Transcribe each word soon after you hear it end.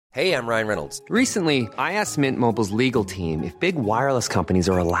Hey, I'm Ryan Reynolds. Recently, I asked Mint Mobile's legal team if big wireless companies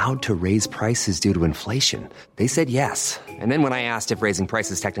are allowed to raise prices due to inflation. They said yes. And then when I asked if raising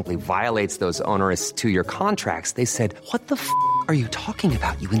prices technically violates those onerous two-year contracts, they said, "What the f*** are you talking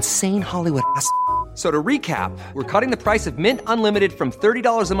about, you insane Hollywood ass?" So to recap, we're cutting the price of Mint Unlimited from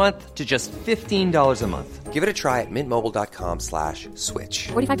 $30 a month to just $15 a month. Give it a try at mintmobile.com/switch.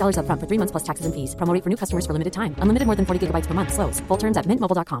 $45 up front for 3 months plus taxes and fees. Promo rate for new customers for limited time. Unlimited more than 40 gigabytes per month. Slows full terms at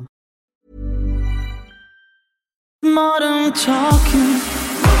mintmobile.com. Modern Talking.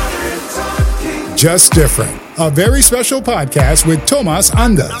 Just Different, a very special podcast with Tomas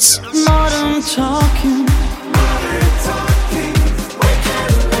Anders. Modern Talking.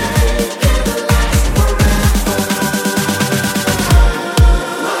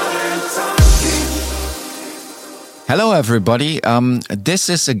 Hello, everybody. This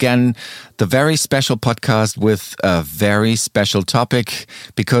is, again, the very special podcast with a very special topic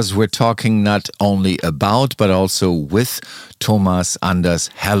because we're talking not only about, but also with Tomas Anders.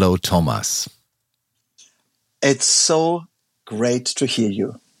 Hello, Tomas. It's so great to hear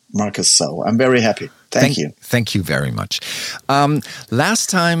you, Marcus. So I'm very happy. Thank you. Thank you very much. Last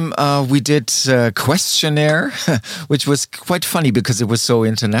time we did a questionnaire, which was quite funny because it was so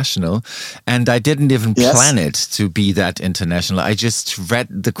international. And I didn't even plan it to be that international. I just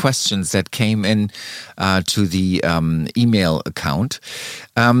read the questions that came in to the email account.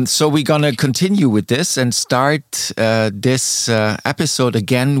 So we're going to continue with this and start this episode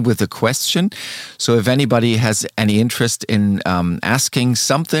again with a question. So if anybody has any interest in asking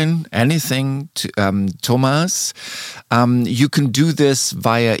something, anything to Tomas, you can do this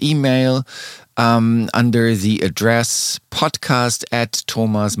via email under the address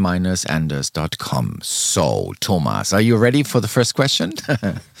podcast@tomas-anders.com. So, Tomas, are you ready for the first question?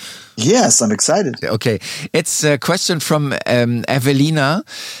 Yes, I'm excited. Okay, it's a question from Evelina,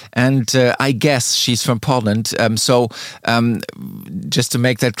 and I guess she's from Poland. Just to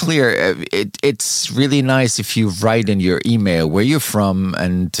make that clear, it's really nice if you write in your email where you're from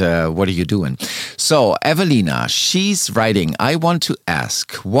and what are you doing. So, Evelina, she's writing, I want to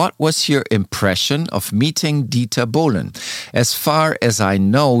ask, what was your impression of meeting Dieter Bohlen? As far as I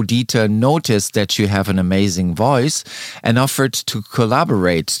know, Dieter noticed that you have an amazing voice and offered to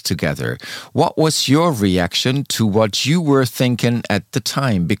collaborate together. What was your reaction to what you were thinking at the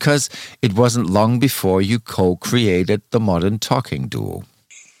time? Because it wasn't long before you co-created the Modern Talking duo.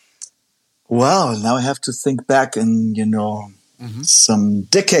 Well, now I have to think back in, some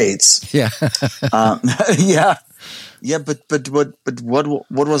decades. Yeah. Yeah, but what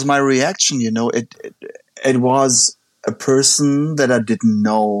was my reaction? It was a person that I didn't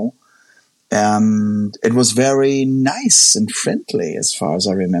know. And it was very nice and friendly as far as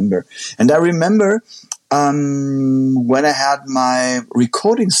I remember. And I remember when I had my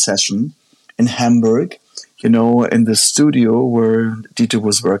recording session in Hamburg, in the studio where Dieter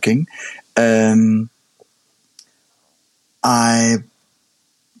was working, I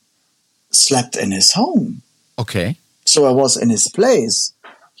slept in his home. Okay. So I was in his place,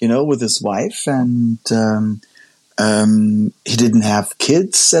 with his wife, and he didn't have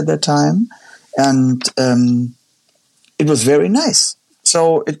kids at that time. And it was very nice.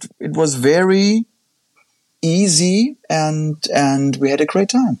 So it was very easy, and we had a great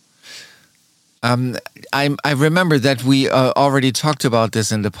time. I remember that we already talked about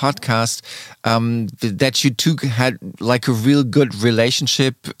this in the podcast, that you two had like a real good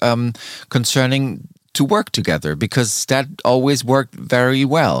relationship concerning to work together, because that always worked very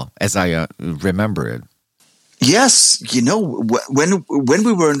well, as I remember it. Yes, when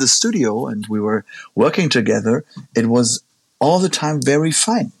we were in the studio and we were working together, it was all the time very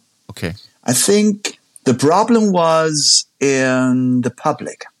fine. Okay. I think the problem was in the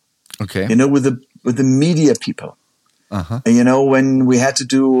public. Okay. With the media people. Uh-huh. And, when we had to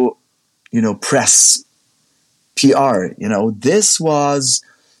do, press, PR, this was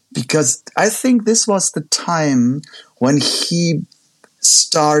because I think this was the time when he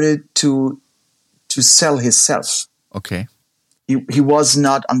started to sell himself. Okay. He was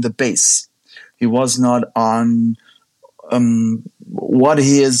not on the base. He was not on what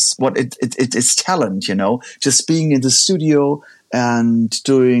it's talent, just being in the studio and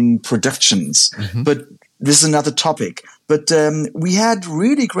doing productions. Mm-hmm. But this is another topic. But we had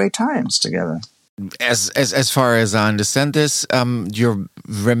really great times together. As far as I understand this, your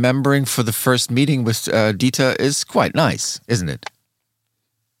remembering for the first meeting with Dieter is quite nice, isn't it?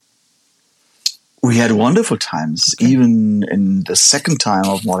 We had wonderful times. Okay. Even in the second time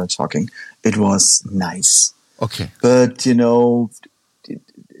of Modern Talking, it was nice. Okay. But,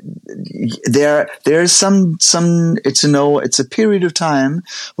 there's some it's a period of time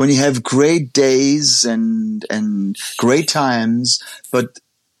when you have great days and great times, but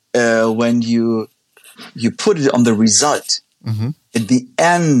when you put it on the result at the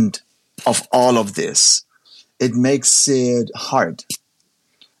end of all of this, it makes it hard.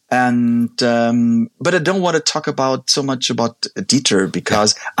 And but I don't want to talk so much about Dieter,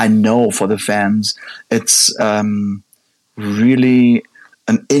 because I know for the fans it's really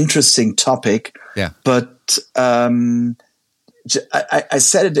an interesting topic. Yeah. But I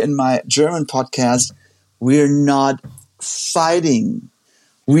said it in my German podcast. We're not fighting.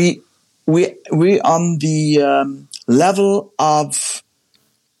 We on the level of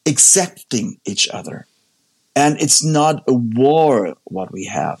accepting each other. And it's not a war what we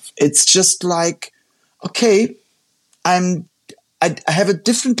have. It's just like, okay, I have a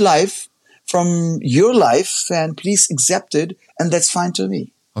different life from your life, and please accept it, and that's fine to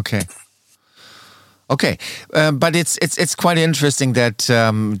me. Okay. But it's quite interesting that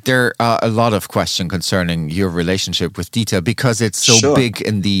there are a lot of questions concerning your relationship with Dieter, because it's so big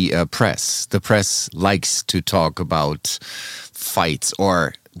in the press. The press likes to talk about fights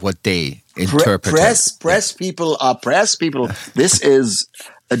or what they interpret. Press people are press people. This is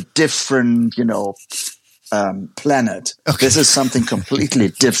a different, planet. Okay. This is something completely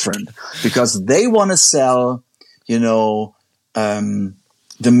different, because they want to sell, the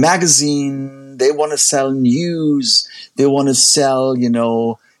magazine. They want to sell news. They want to sell,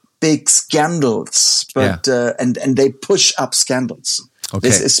 big scandals. But and they push up scandals. Okay.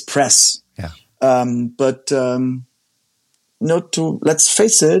 This is press. Yeah. Let's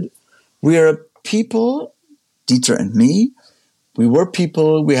face it, we are people, Dieter and me. We were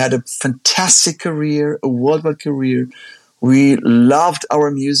people. We had a fantastic career, a worldwide career. We loved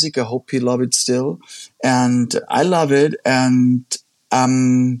our music. I hope you love it still. And I love it. And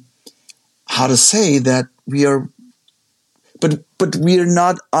how to say that we are, but we are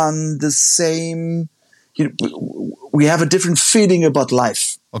not on the same, we have a different feeling about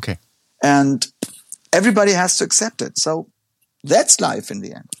life. Okay. And everybody has to accept it. So that's life in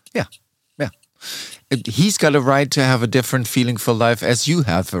the end. Yeah. He's got a right to have a different feeling for life, as you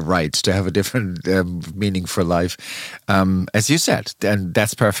have a right to have a different meaning for life, as you said, and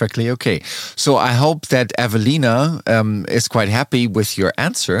that's perfectly okay. So I hope that Evelina is quite happy with your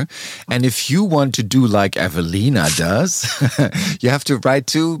answer. And if you want to do like Evelina does, you have to write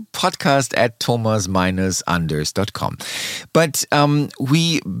to podcast@thomas-anders.com. But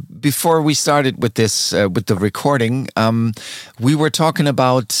before we started with this, with the recording, we were talking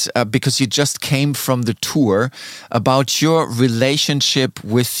about, because you just came from the tour, about your relationship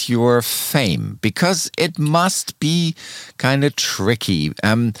with your fame, because it must be kind of tricky.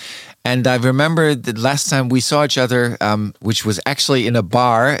 And I remember the last time we saw each other, which was actually in a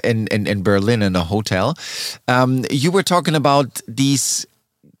bar in Berlin, in a hotel, you were talking about these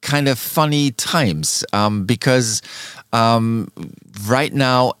kind of funny times, because right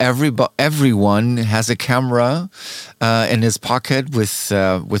now everyone has a camera in his pocket with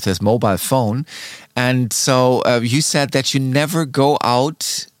his mobile phone, and so you said that you never go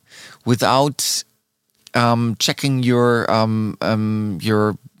out without checking your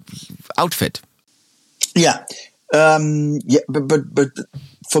outfit. Yeah, but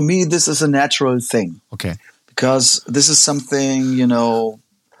for me this is a natural thing. Okay, because this is something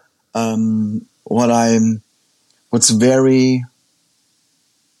what's very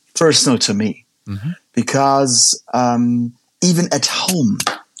personal to me, because even at home,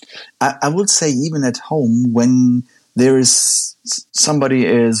 I would say even at home, when there is somebody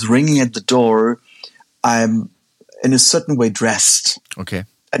is ringing at the door, I'm in a certain way dressed. Okay.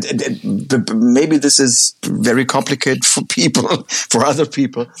 Maybe this is very complicated for people, for other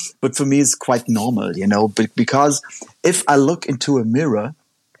people, but for me it's quite normal, because if I look into a mirror,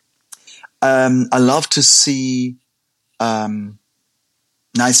 I love to see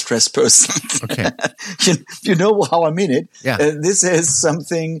nice dressed person. Okay. you know how I mean it. Yeah. This is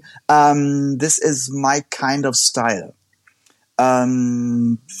something, this is my kind of style.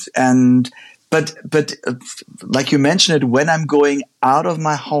 But like you mentioned it, when I'm going out of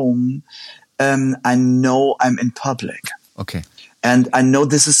my home, I know I'm in public. Okay. And I know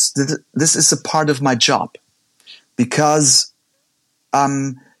this is a part of my job, because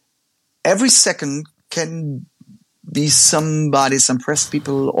every second can be somebody, some press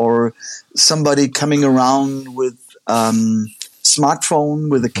people, or somebody coming around with smartphone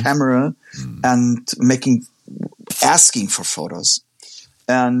with a camera and asking for photos.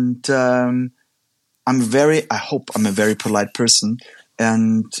 And I hope I'm a very polite person,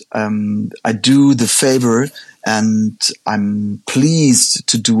 and I do the favor, and I'm pleased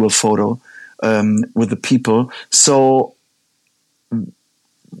to do a photo with the people. So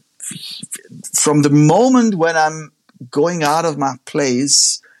from the moment when I'm going out of my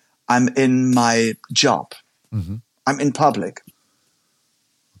place, I'm in my job. Mm-hmm. I'm in public.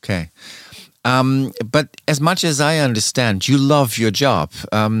 Okay. But as much as I understand, you love your job.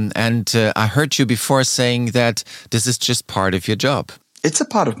 And I heard you before saying that this is just part of your job. It's a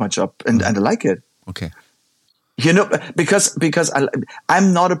part of my job, and I like it. Okay. You know, because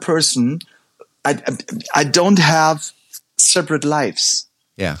I'm not a person, I don't have separate lives.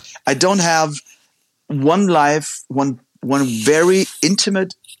 Yeah. I don't have one life, one very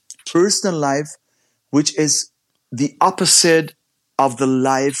intimate personal life, which is the opposite of the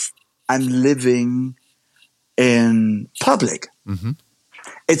life I'm living in public. Mm-hmm.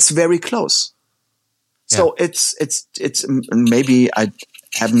 It's very close. Yeah. So it's maybe I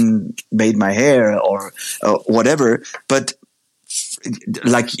haven't made my hair or whatever, but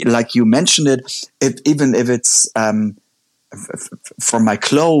like you mentioned it, even if it's for my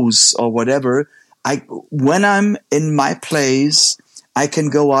clothes or whatever, when I'm in my place, I can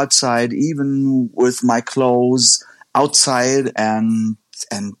go outside even with my clothes outside and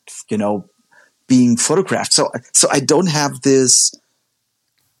being photographed. So I don't have this.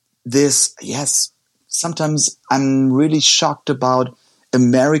 Yes, sometimes I'm really shocked about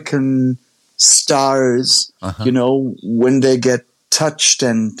American stars. When they get touched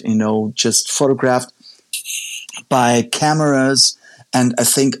and just photographed by cameras, and I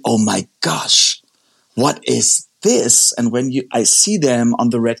think, oh my gosh, what is this? And when I see them on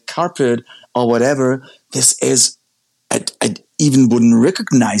the red carpet or whatever, this is, I even wouldn't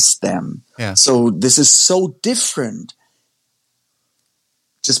recognize them. Yeah. So this is so different.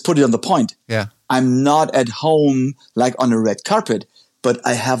 Just put it on the point. Yeah. I'm not at home like on a red carpet, but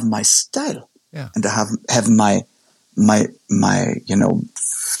I have my style. Yeah. And I have my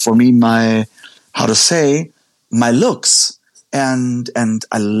for me, my looks. And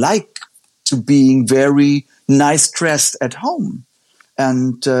I like to being very nice dressed at home.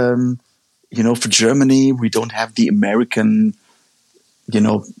 And, for Germany, we don't have the American,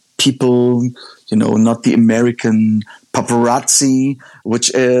 people, not the American paparazzi, which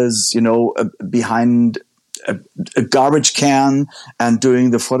is, behind a garbage can and doing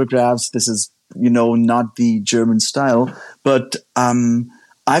the photographs. This is, not the German style. But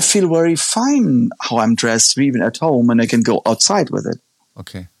I feel very fine how I'm dressed, even at home, and I can go outside with it.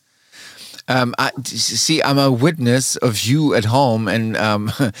 Okay. I'm a witness of you at home, and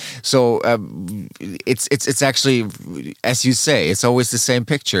it's actually, as you say, it's always the same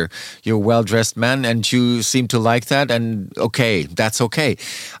picture. You're a well-dressed man, and you seem to like that, and okay, that's okay.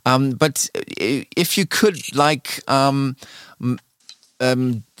 But if you could,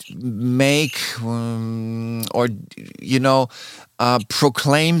 make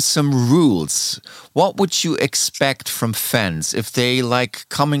proclaim some rules, what would you expect from fans if they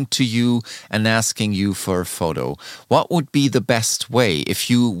coming to you and asking you for a photo? What would be the best way if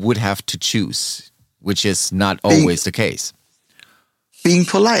you would have to choose, which is not always the case? Being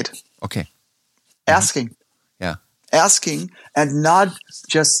polite. Okay. Asking. Yeah. Asking, and not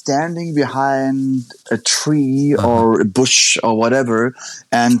just standing behind a tree or a bush or whatever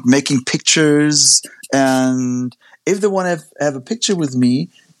and making pictures. And if they want to have a picture with me,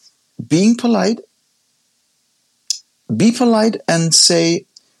 being polite, be polite and say,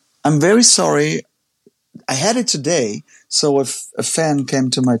 I'm very sorry. I had it today. So if a fan came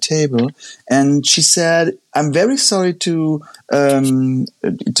to my table and she said, I'm very sorry to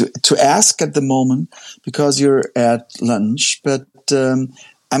ask at the moment because you're at lunch, but I'm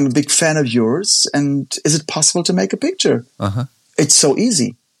a big fan of yours. And is it possible to make a picture? It's so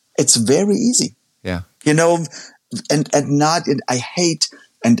easy. It's very easy. Yeah. I hate,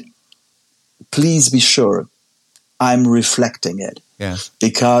 and please be sure I'm reflecting it. Yeah.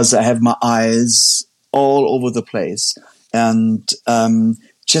 Because I have my eyes all over the place, and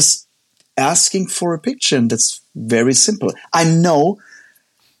just asking for a picture, and that's very simple. I know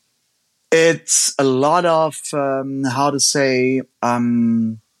it's a lot of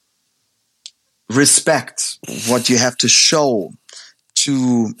respect what you have to show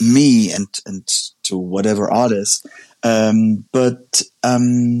to me and to whatever artist, but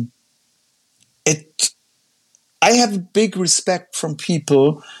I have big respect from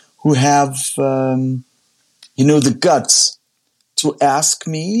people who have the guts to ask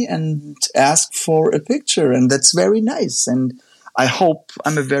me and ask for a picture, and that's very nice. And I hope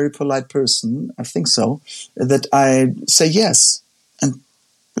I'm a very polite person. I think so, that I say yes, and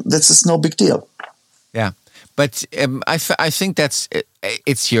this is no big deal. Yeah. But I think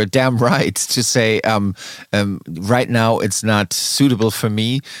it's your damn right to say right now it's not suitable for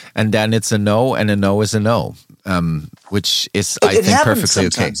me, and then it's a no, and a no is a no, which is I think perfectly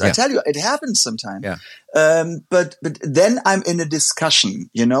okay. I tell you, it happens sometimes. Yeah. But then I'm in a discussion,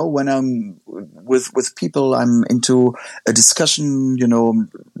 when I'm with people, I'm into a discussion,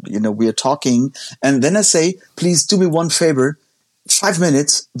 we are talking, and then I say, please do me one favor, 5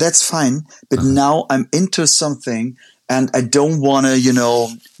 minutes, that's fine. But now I'm into something and I don't want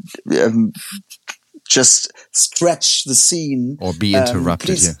to, just stretch the scene. Or be interrupted.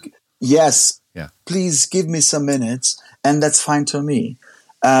 Please, yes. Yeah. Please give me some minutes, and that's fine to me.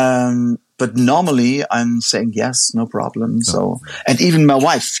 But normally I'm saying yes, no problem. So, and even my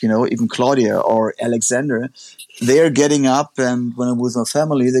wife, even Claudia or Alexander, they're getting up, and when I'm with my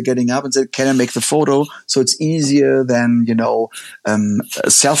family, they're getting up and say, "Can I make the photo?" So it's easier than a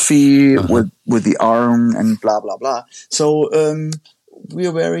selfie with the arm and blah blah blah. So we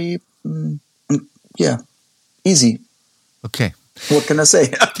are very easy. Okay. What can I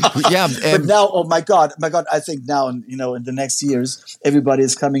say? Yeah, but now, oh my God! I think now, in the next years, everybody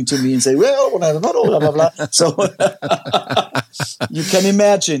is coming to me and say, "Well, blah blah blah blah." So you can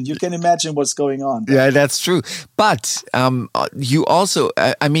imagine what's going on. Yeah, that's true. But you also,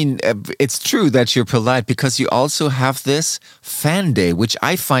 it's true that you're polite because you also have this fan day, which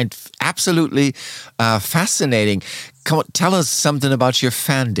I find absolutely fascinating. Come on, tell us something about your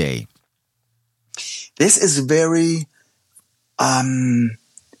fan day. This is very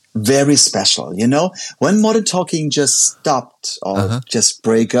special. When Modern Talking just stopped or just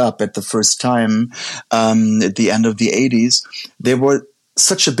break up at the first time at the end of the 80s, there were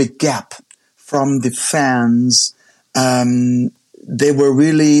such a big gap from the fans. They were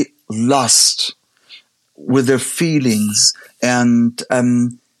really lost with their feelings. And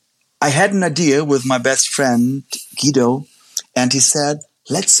I had an idea with my best friend, Guido, and he said,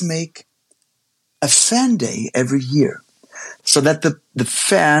 let's make a fan day every year, so that the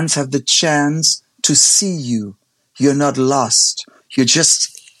fans have the chance to see you. You're not lost. You're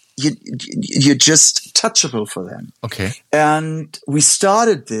just touchable for them. Okay. And we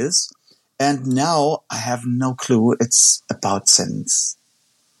started this, and now I have no clue. It's about since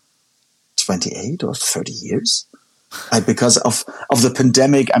 28 or 30 years. Because of the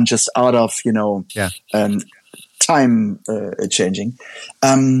pandemic, I'm just out of time changing.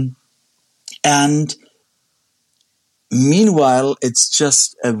 And meanwhile, it's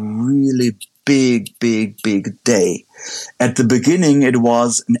just a really big day. At the beginning, it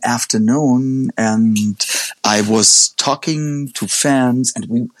was an afternoon, and I was talking to fans,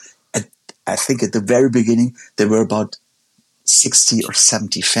 and I think at the very beginning, there were about 60 or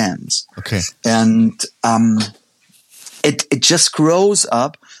 70 fans. Okay. And it just grows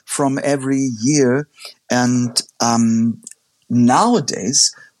up from every year. And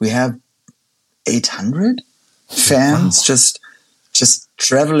nowadays, we have 800 fans just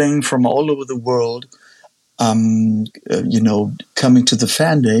traveling from all over the world, coming to the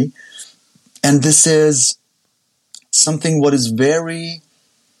fan day. And this is something what is very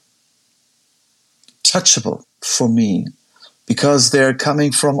touchable for me, because they're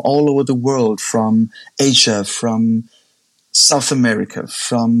coming from all over the world, from Asia, from South America,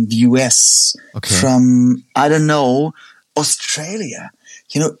 from the US, from, Australia.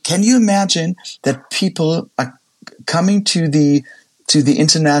 Can you imagine that people are coming to the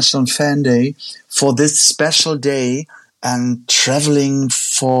International Fan Day for this special day and traveling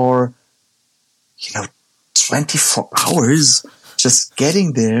for 24 hours just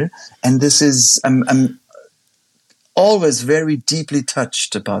getting there? And this is I'm always very deeply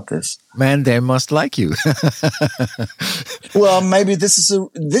touched about this. Man, they must like you. Well, maybe this is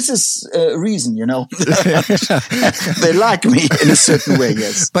a reason, They like me in a certain way,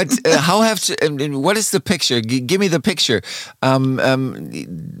 yes. But what is the picture? Give me the picture.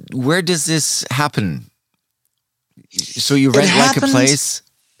 Where does this happen? So you rent like a place,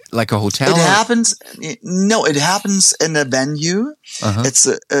 like a hotel? It happens in a venue.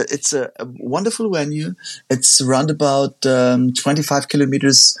 It's a wonderful venue. It's around about 25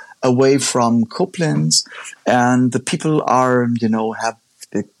 kilometers away from Koblenz, and the people are,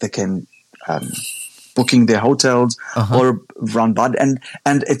 they can booking their hotels or run bud, and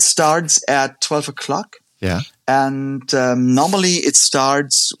it starts at 12 o'clock. Yeah, and normally it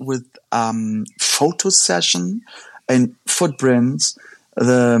starts with photo session and footprints.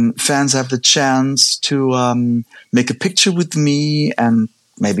 The fans have the chance to make a picture with me and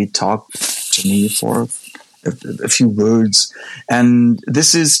maybe talk to me for a few words. And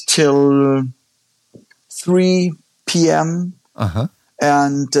this is till 3 p.m.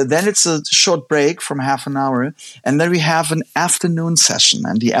 And then it's a short break from half an hour. And then we have an afternoon session.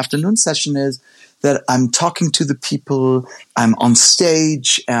 And the afternoon session is that I'm talking to the people, I'm on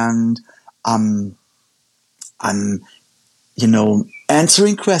stage, and I'm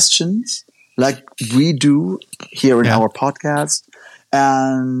answering questions like we do here in our podcast.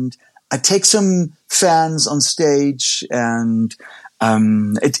 And I take some fans on stage, and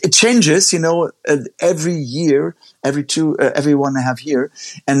it changes, every year, every 1.5 years.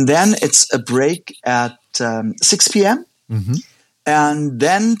 And then it's a break at 6 p.m. Mm-hmm. And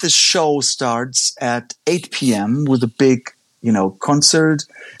then the show starts at 8 p.m. with a big, concert.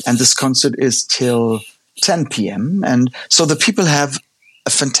 And this concert is till 10 p.m. And so the people have a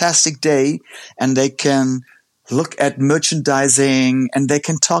fantastic day, and they can look at merchandising, and they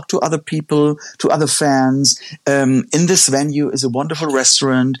can talk to other people, to other fans. In this venue is a wonderful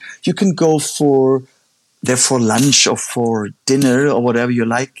restaurant. You can go for lunch or for dinner or whatever you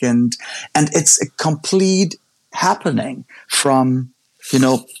like. And it's a complete happening from,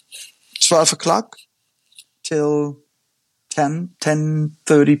 12 o'clock till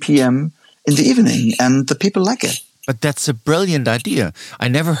 10:30 p.m. in the evening. And the people like it. But that's a brilliant idea. I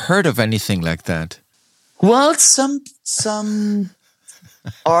never heard of anything like that. Well, some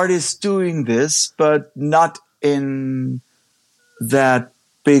artists doing this, but not in that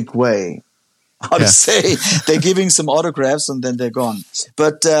big way. How to say? They're giving some autographs and then they're gone.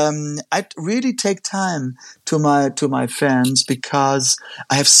 But I really take time to my fans, because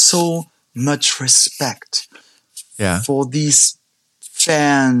I have so much respect for these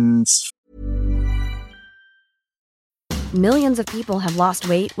fans. Millions of people have lost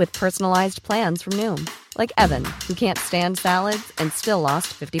weight with personalized plans from Noom. Like Evan, who can't stand salads and still lost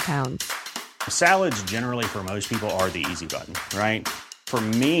 50 pounds. Salads generally for most people are the easy button, right? For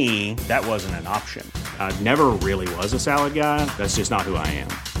me, that wasn't an option. I never really was a salad guy. That's just not who I am.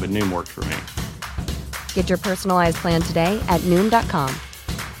 But Noom worked for me. Get your personalized plan today at Noom.com.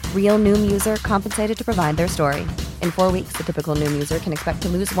 Real Noom user compensated to provide their story. In 4 weeks, the typical Noom user can expect to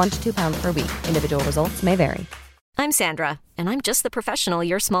lose 1 to 2 pounds per week. Individual results may vary. I'm Sandra, and I'm just the professional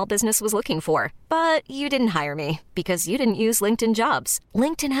your small business was looking for. But you didn't hire me because you didn't use LinkedIn Jobs.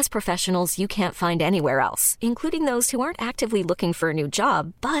 LinkedIn has professionals you can't find anywhere else, including those who aren't actively looking for a new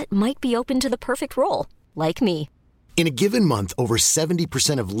job, but might be open to the perfect role, like me. In a given month, over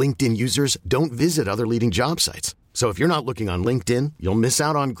 70% of LinkedIn users don't visit other leading job sites. So if you're not looking on LinkedIn, you'll miss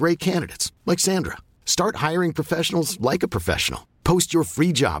out on great candidates like Sandra. Start hiring professionals like a professional. Post your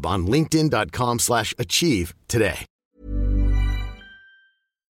free job on linkedin.com/achieve today.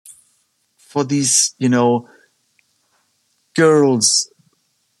 For these, girls,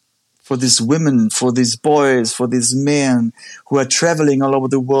 for these women, for these boys, for these men who are traveling all over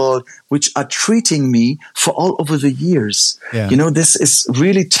the world, which are treating me for all over the years. Yeah. This is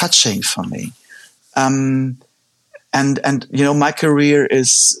really touching for me. And my career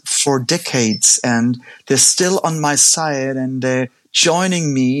is for decades, and they're still on my side, and they're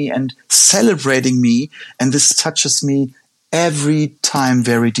joining me and celebrating me. And this touches me every time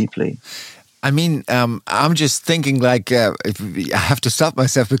very deeply. I mean, I'm just thinking I have to stop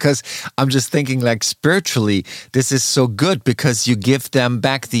myself, because I'm just thinking spiritually, this is so good, because you give them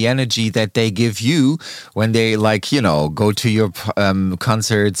back the energy that they give you when they go to your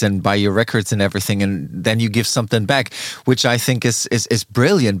concerts and buy your records and everything. And then you give something back, which I think is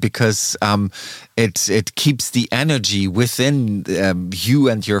brilliant, because it keeps the energy within you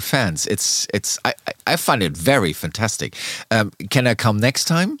and your fans. I find it very fantastic. Can I come next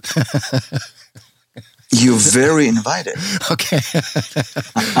time? You're very invited. Okay.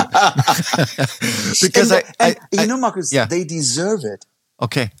 Because Marcus, they deserve it.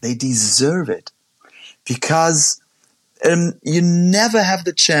 Okay. They deserve it. Because you never have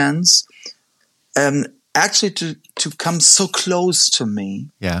the chance actually to come so close to me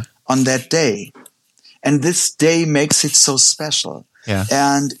on that day. And this day makes it so special. Yeah.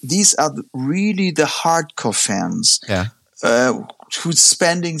 And these are really the hardcore fans. Yeah. Who's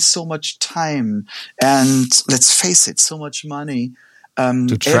spending so much time and, let's face it, so much money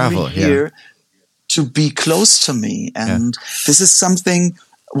to travel every year to be close to me. And this is something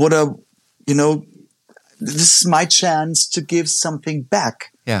this is my chance to give something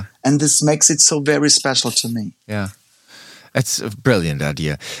back. Yeah. And this makes it so very special to me. Yeah. It's a brilliant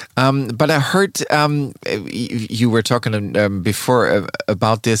idea. But I heard you were talking before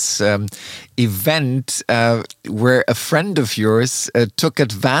about this event where a friend of yours took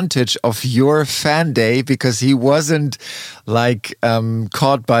advantage of your fan day because he wasn't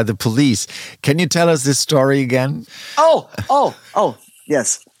caught by the police. Can you tell us this story again? Oh,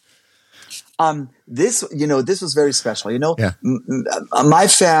 yes. this was very special. Yeah. My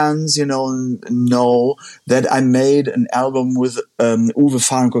fans, know that I made an album with Uwe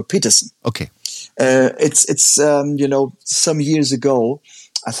Fahrenkrog-Petersen. Okay. It's some years ago.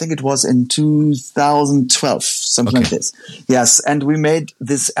 I think it was in 2012, something like this. Yes, and we made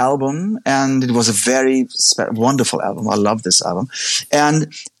this album, and it was a very wonderful album. I love this album.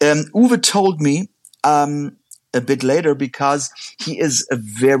 And Uwe told me a bit later, because he is a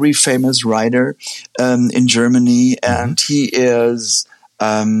very famous writer in Germany, and he is,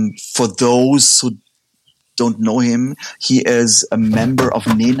 for those who don't know him, he is a member of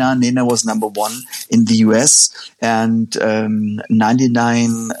Nena. Nena was number 1 in the US, and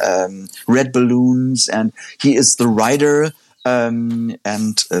 99 Red Balloons, and he is the writer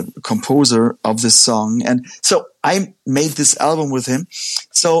and composer of this song. And so I made this album with him.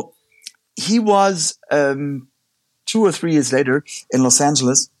 So he was 2 or 3 years later in Los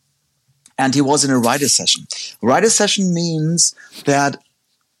Angeles, and he was in a writer session. Writer session means that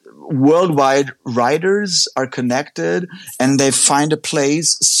worldwide writers are connected, and they find a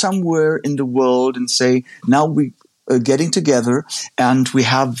place somewhere in the world and say, now we are getting together and we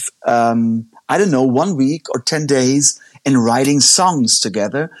have, 1 week or 10 days in writing songs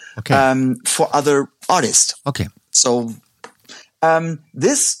together for other artists. Okay. So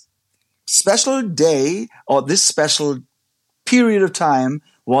this special day, or this special period of time,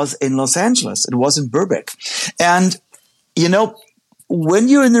 was in Los Angeles. It was in Burbank. And, when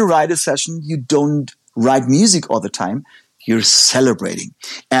you're in a writer session, you don't write music all the time. You're celebrating,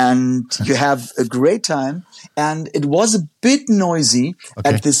 and you have a great time. And it was a bit noisy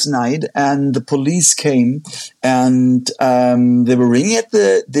at this night, and the police came, and they were ringing at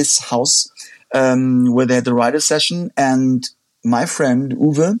this house where they had the writer session, and my friend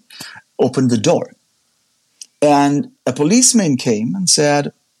Uwe opened the door, and a policeman came and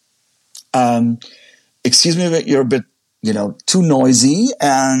said, excuse me, but you're a bit too noisy,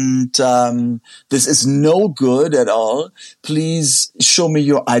 and this is no good at all. Please show me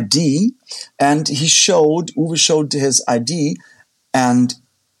your ID. And Uwe showed his ID, and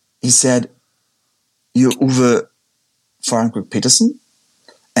he said, you're Uwe Fahrenkrog-Petersen?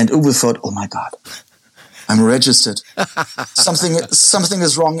 And Uwe thought, oh my God, I'm registered. Something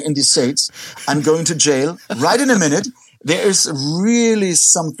is wrong in the States. I'm going to jail right in a minute. There is really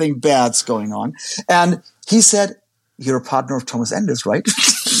something bad's going on. And he said, you're a partner of Thomas Enders, right?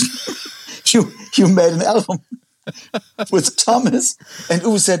 you made an album with Thomas. And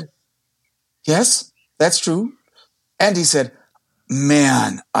Uwe said, yes, that's true. And he said,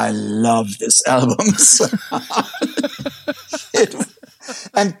 man, I love this album.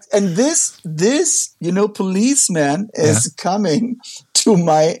 And this policeman is coming to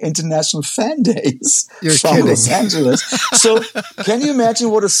my international fan days from Los Angeles. So can you imagine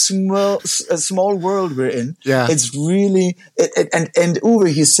what a small world we're in? Yeah. It's really, and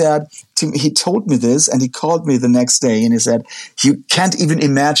Uwe, he told me this, and he called me the next day, and he said, you can't even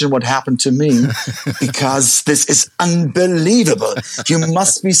imagine what happened to me, because this is unbelievable. You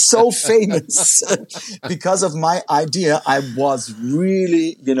must be so famous. Because of my idea, I was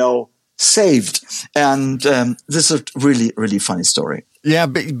really, saved. And this is a really, really funny story. Yeah,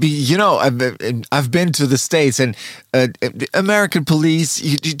 but I've been to the States, and American police,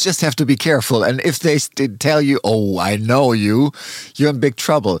 you just have to be careful. And if they tell you, oh, I know you're in big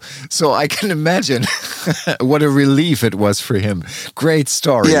trouble. So I can imagine what a relief it was for him. Great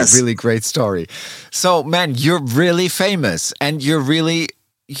story. Yes. Really great story. So, man, you're really famous, and you're really,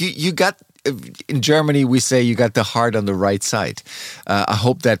 you got... In Germany, we say you got the heart on the right side. I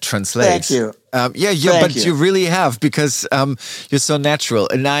hope that translates. Thank you. But you really have, because you're so natural.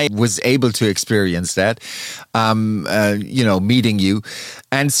 And I was able to experience that, meeting you.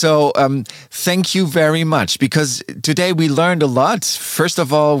 And so thank you very much, because today we learned a lot. First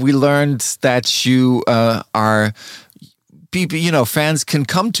of all, we learned that you are... people, fans can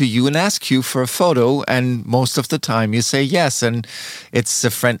come to you and ask you for a photo, and most of the time you say yes, and it's a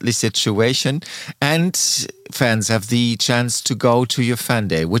friendly situation, and fans have the chance to go to your fan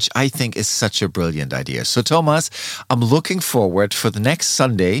day, which I think is such a brilliant idea. So, Thomas, I'm looking forward for the next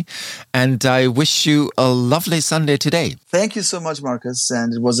Sunday, and I wish you a lovely Sunday today. Thank you so much, Marcus,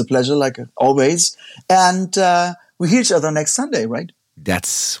 and it was a pleasure, like always, and we hear each other next Sunday, right?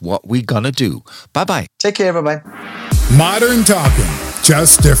 That's what we're gonna do. Bye-bye. Take care, bye-bye. Modern Talking,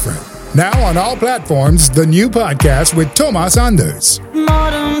 just different. Now on all platforms, the new podcast with Thomas Anders.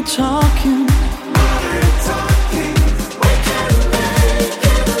 Modern Talking. Modern Talking. We can make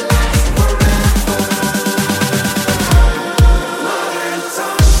it last forever. Modern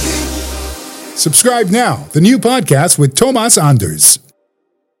Talking. Subscribe now, the new podcast with Thomas Anders.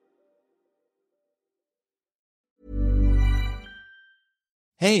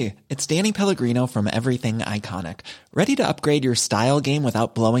 Hey, it's Danny Pellegrino from Everything Iconic. Ready to upgrade your style game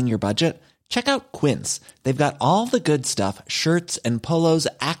without blowing your budget? Check out Quince. They've got all the good stuff, shirts and polos,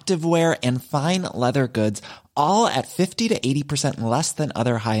 activewear, and fine leather goods, all at 50 to 80% less than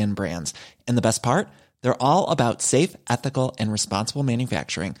other high-end brands. And the best part? They're all about safe, ethical, and responsible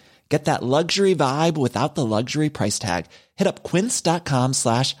manufacturing. Get that luxury vibe without the luxury price tag. Hit up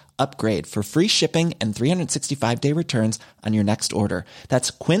quince.com/upgrade for free shipping and 365-day returns on your next order.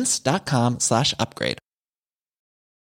 That's quince.com/upgrade.